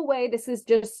possible way. This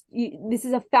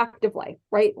is a fact of life,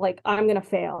 right? Like I'm going to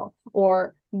fail,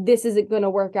 or this isn't going to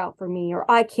work out for me, or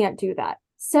I can't do that.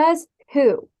 Says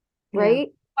who, right?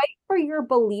 Yeah. Fight for your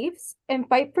beliefs and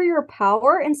fight for your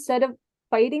power instead of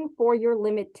fighting for your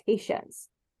limitations.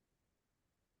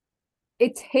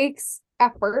 It takes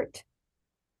effort.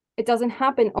 It doesn't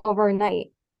happen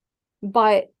overnight,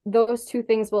 but those two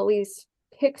things will at least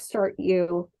kickstart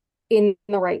you in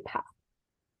the right path.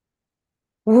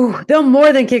 Ooh, they'll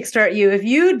more than kickstart you. If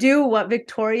you do what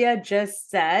Victoria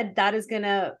just said, that is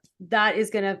gonna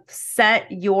set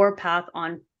your path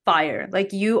on fire.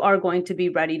 Like you are going to be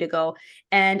ready to go.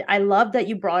 And I love that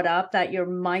you brought up that your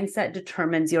mindset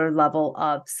determines your level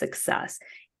of success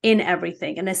in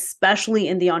everything, and especially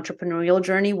in the entrepreneurial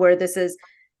journey, where this is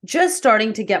just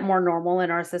starting to get more normal in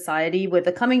our society. With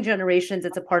the coming generations,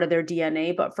 it's a part of their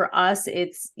DNA. But for us,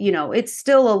 it's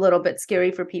still a little bit scary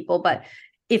for people. But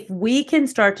if we can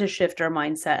start to shift our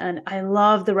mindset, and I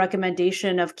love the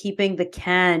recommendation of keeping the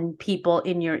can people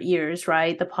in your ears,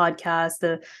 right? The podcast,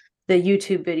 the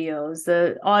YouTube videos,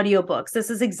 the audiobooks. This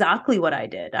is exactly what I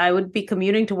did. I would be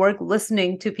commuting to work,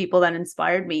 listening to people that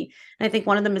inspired me. And I think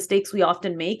one of the mistakes we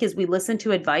often make is we listen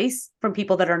to advice from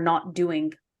people that are not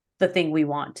doing the thing we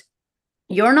want.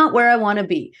 You're not where I want to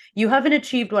be. You haven't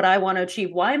achieved what I want to achieve.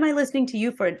 Why am I listening to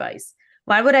you for advice?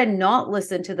 Why would I not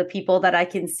listen to the people that I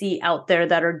can see out there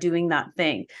that are doing that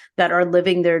thing, that are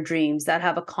living their dreams, that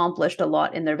have accomplished a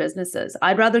lot in their businesses?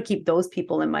 I'd rather keep those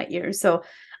people in my ears. So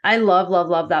I love, love,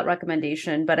 love that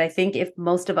recommendation. But I think if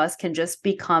most of us can just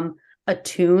become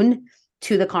attuned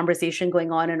to the conversation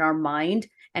going on in our mind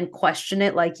and question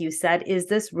it, like you said, is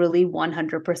this really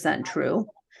 100% true?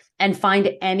 And find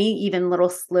any even little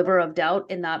sliver of doubt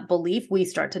in that belief, we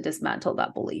start to dismantle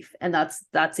that belief. And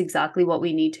that's exactly what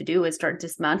we need to do, is start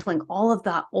dismantling all of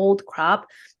that old crap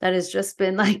that has just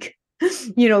been like,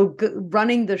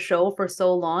 running the show for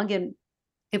so long. And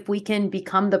if we can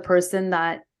become the person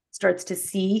that starts to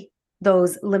see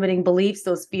those limiting beliefs,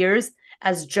 those fears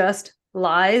as just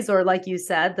lies, or like you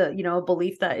said, the, you know, a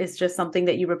belief that is just something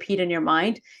that you repeat in your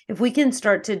mind. If we can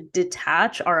start to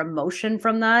detach our emotion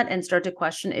from that and start to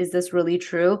question, is this really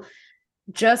true?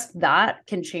 Just that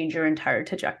can change your entire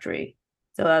trajectory.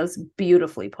 So that was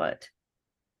beautifully put.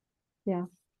 Yeah.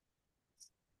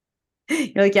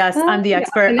 You're like, yes, I'm the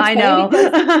expert. Yeah. I know.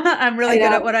 I'm really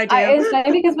good at what I do. It's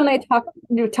funny because when I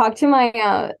talk to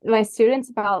my my students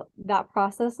about that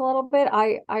process a little bit,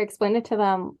 I explain it to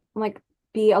them like,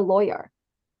 be a lawyer.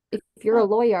 If you're a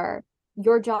lawyer,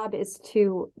 your job is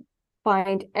to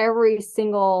find every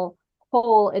single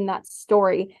hole in that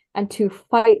story and to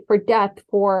fight for death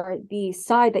for the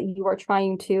side that you are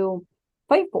trying to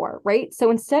fight for, right?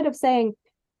 So instead of saying,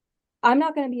 I'm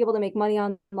not going to be able to make money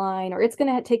online, or it's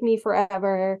going to take me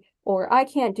forever, or I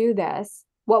can't do this,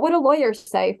 what would a lawyer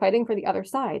say fighting for the other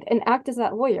side? And act as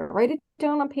that lawyer. Write it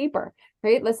down on paper,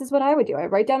 right? This is what I would do. I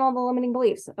write down all the limiting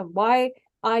beliefs of why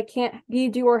I can't be,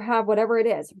 do, or have whatever it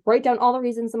is. Write down all the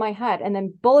reasons in my head, and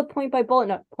then bullet point by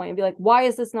bullet point and be like, why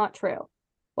is this not true?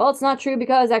 Well, it's not true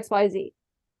because XYZ.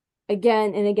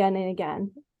 Again and again and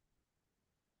again.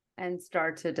 And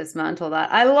start to dismantle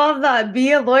that. I love that.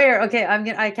 Be a lawyer. Okay,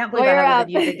 I can't believe I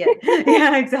haven't been using it.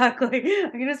 Yeah, exactly.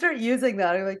 I'm gonna start using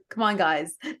that. I'm like, come on,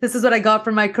 guys. This is what I got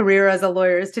from my career as a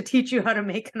lawyer, is to teach you how to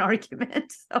make an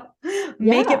argument. So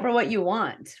make it for what you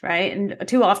want, right? And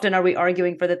too often are we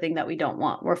arguing for the thing that we don't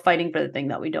want. We're fighting for the thing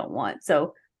that we don't want.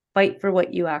 So fight for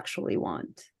what you actually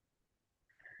want.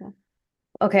 Yeah.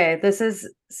 Okay, this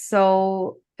is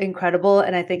so incredible.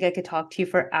 And I think I could talk to you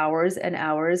for hours and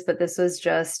hours, but this was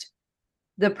just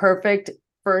the perfect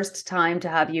first time to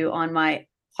have you on my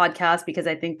podcast, because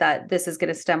I think that this is going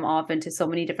to stem off into so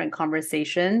many different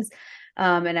conversations.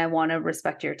 And I want to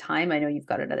respect your time. I know you've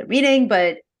got another meeting,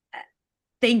 but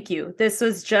thank you. This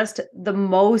was just the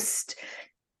most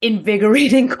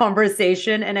invigorating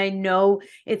conversation, and I know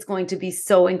it's going to be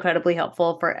so incredibly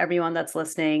helpful for everyone that's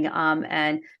listening,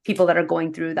 and people that are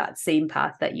going through that same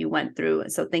path that you went through.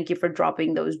 So thank you for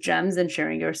dropping those gems and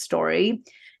sharing your story.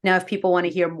 Now, if people want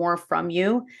to hear more from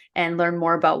you and learn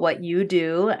more about what you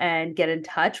do and get in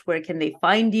touch, where can they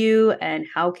find you, and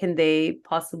how can they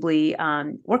possibly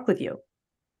work with you?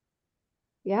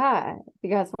 Yeah, if you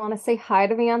guys want to say hi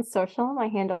to me on social, my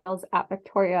handle is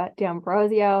 @Victoria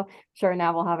D'Ambrosio. Sure,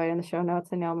 now we'll have it in the show notes.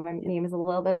 I know my name is a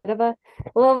little bit of a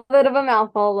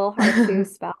mouthful, a little hard to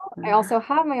spell. I also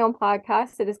have my own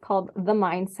podcast. It is called The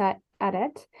Mindset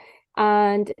Edit.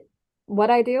 And what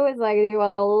I do is I do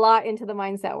a lot into the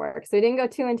mindset work. So we didn't go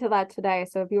too into that today.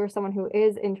 So if you are someone who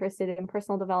is interested in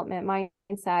personal development,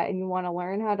 mindset, and you want to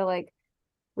learn how to like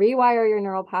rewire your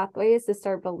neural pathways to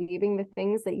start believing the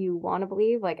things that you want to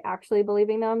believe, like actually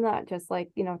believing them, not just like,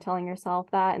 you know, telling yourself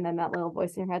that, and then that little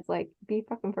voice in your head's like, be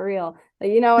fucking for real.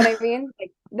 Like, you know what I mean?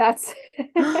 Like that's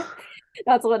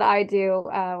that's what I do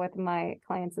with my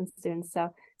clients and students. So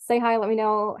say hi, let me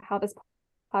know how this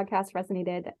podcast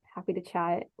resonated. Happy to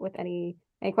chat with any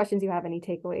questions you have, any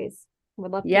takeaways.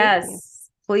 Would love to hear from you.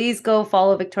 Please go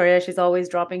follow Victoria. She's always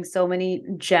dropping so many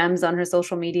gems on her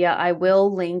social media. I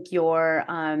will link your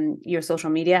social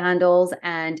media handles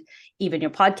and even your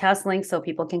podcast link, so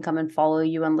people can come and follow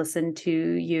you and listen to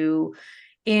you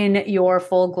in your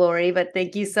full glory. But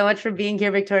thank you so much for being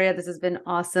here, Victoria. This has been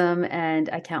awesome, and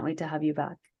I can't wait to have you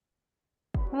back.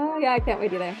 Oh yeah, I can't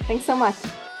wait either. Thanks so much.